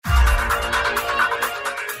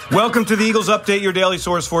Welcome to the Eagles Update, your daily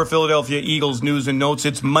source for Philadelphia Eagles news and notes.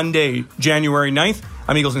 It's Monday, January 9th.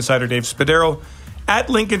 I'm Eagles insider Dave Spadaro at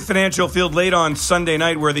Lincoln Financial Field late on Sunday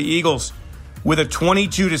night, where the Eagles, with a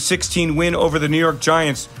 22-16 win over the New York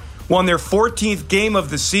Giants, won their 14th game of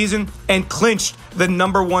the season and clinched the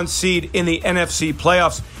number one seed in the NFC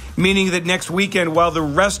playoffs, meaning that next weekend, while the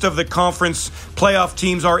rest of the conference playoff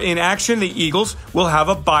teams are in action, the Eagles will have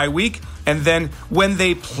a bye week. And then when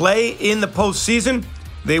they play in the postseason,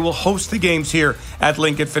 they will host the games here at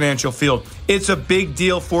Lincoln Financial Field. It's a big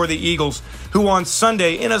deal for the Eagles, who on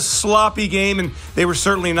Sunday, in a sloppy game, and they were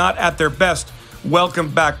certainly not at their best,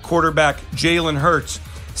 welcomed back quarterback Jalen Hurts,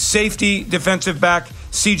 safety defensive back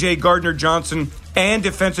C.J. Gardner-Johnson, and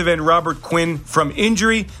defensive end Robert Quinn from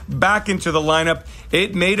injury back into the lineup.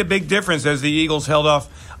 It made a big difference as the Eagles held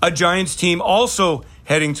off a Giants team also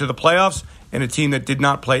heading to the playoffs, and a team that did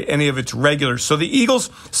not play any of its regulars. So the Eagles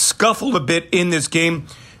scuffled a bit in this game,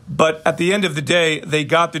 but at the end of the day, they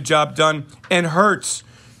got the job done. And Hurts,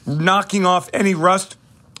 knocking off any rust,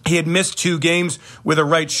 he had missed 2 games with a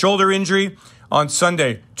right shoulder injury. On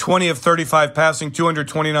Sunday, 20 of 35 passing,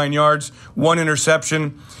 229 yards, 1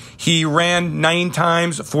 interception. He ran 9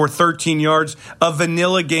 times for 13 yards, a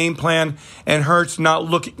vanilla game plan, and Hurts not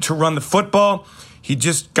looking to run the football. He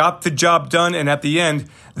just got the job done, and at the end,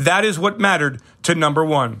 that is what mattered to number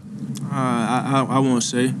one. I won't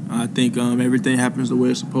say. I think everything happens the way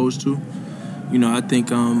it's supposed to. I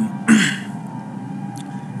think I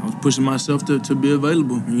was pushing myself to be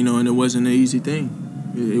available, and it wasn't an easy thing.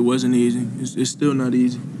 It wasn't easy. It's still not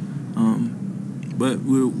easy. But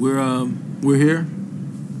we're here.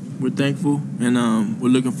 We're thankful, and we're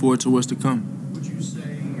looking forward to what's to come. Would you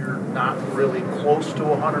say you're not really close to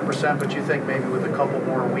 100%, but you think maybe with a couple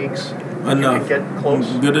more weeks you can get close?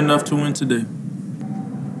 Good enough to win today.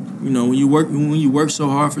 When you work so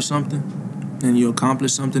hard for something and you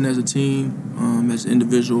accomplish something as a team, as an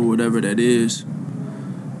individual, whatever that is,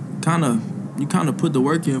 you kind of put the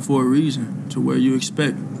work in for a reason, to where you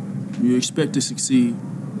expect to succeed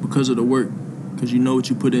because of the work, because you know what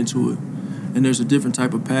you put into it. And there's a different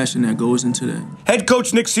type of passion that goes into that. Head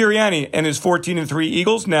coach Nick Sirianni and his 14-3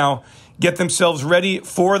 Eagles now get themselves ready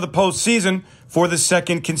for the postseason for the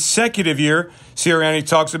second consecutive year. Sirianni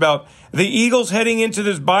talks about the Eagles heading into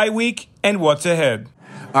this bye week and what's ahead.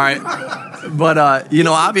 All right, but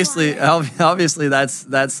obviously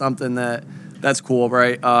that's something that's cool,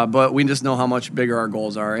 right? But we just know how much bigger our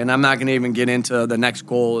goals are, and I'm not going to even get into the next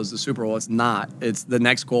goal is the Super Bowl. It's not. It's the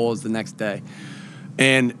next goal is the next day.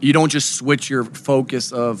 And you don't just switch your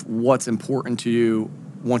focus of what's important to you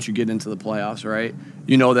once you get into the playoffs, right?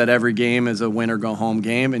 You know that every game is a win-or-go-home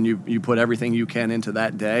game, and you put everything you can into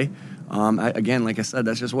that day. Again, like I said,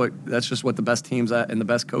 that's just what the best teams and the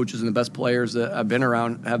best coaches and the best players that I've been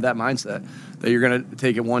around have that mindset, that you're going to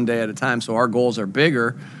take it one day at a time. So our goals are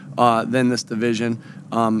bigger than this division.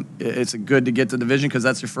 It's good to get the division because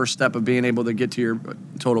that's your first step of being able to get to your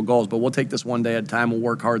total goals. But we'll take this one day at a time. We'll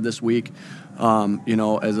work hard this week,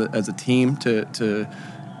 as a team to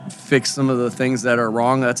fix some of the things that are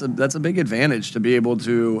wrong. That's a big advantage, to be able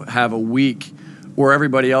to have a week where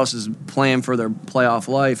everybody else is playing for their playoff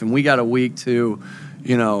life, and we got a week to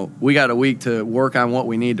work on what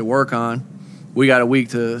we need to work on. We got a week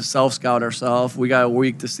to self-scout ourselves. We got a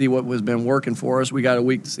week to see what has been working for us. We got a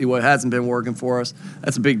week to see what hasn't been working for us.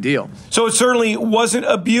 That's a big deal. So it certainly wasn't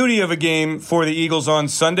a beauty of a game for the Eagles on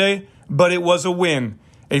Sunday, but it was a win.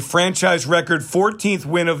 A franchise record 14th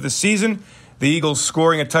win of the season. The Eagles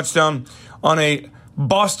scoring a touchdown on a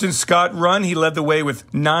Boston Scott run. He led the way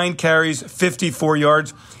with 9 carries, 54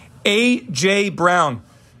 yards. A.J. Brown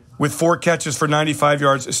with 4 catches for 95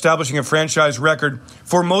 yards, establishing a franchise record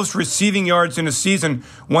for most receiving yards in a season,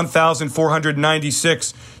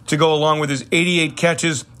 1,496, to go along with his 88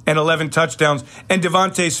 catches and 11 touchdowns. And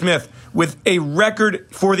Devontae Smith with a record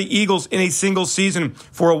for the Eagles in a single season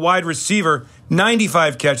for a wide receiver,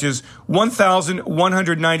 95 catches,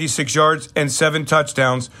 1,196 yards, and 7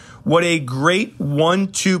 touchdowns. What a great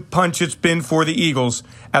 1-2 punch it's been for the Eagles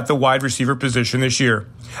at the wide receiver position this year.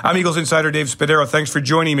 I'm Eagles insider Dave Spadaro. Thanks for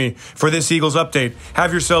joining me for this Eagles update.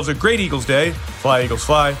 Have yourselves a great Eagles day. Fly, Eagles,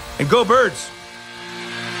 fly, and go Birds!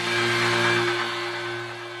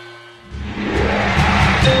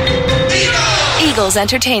 Eagles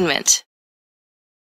Entertainment.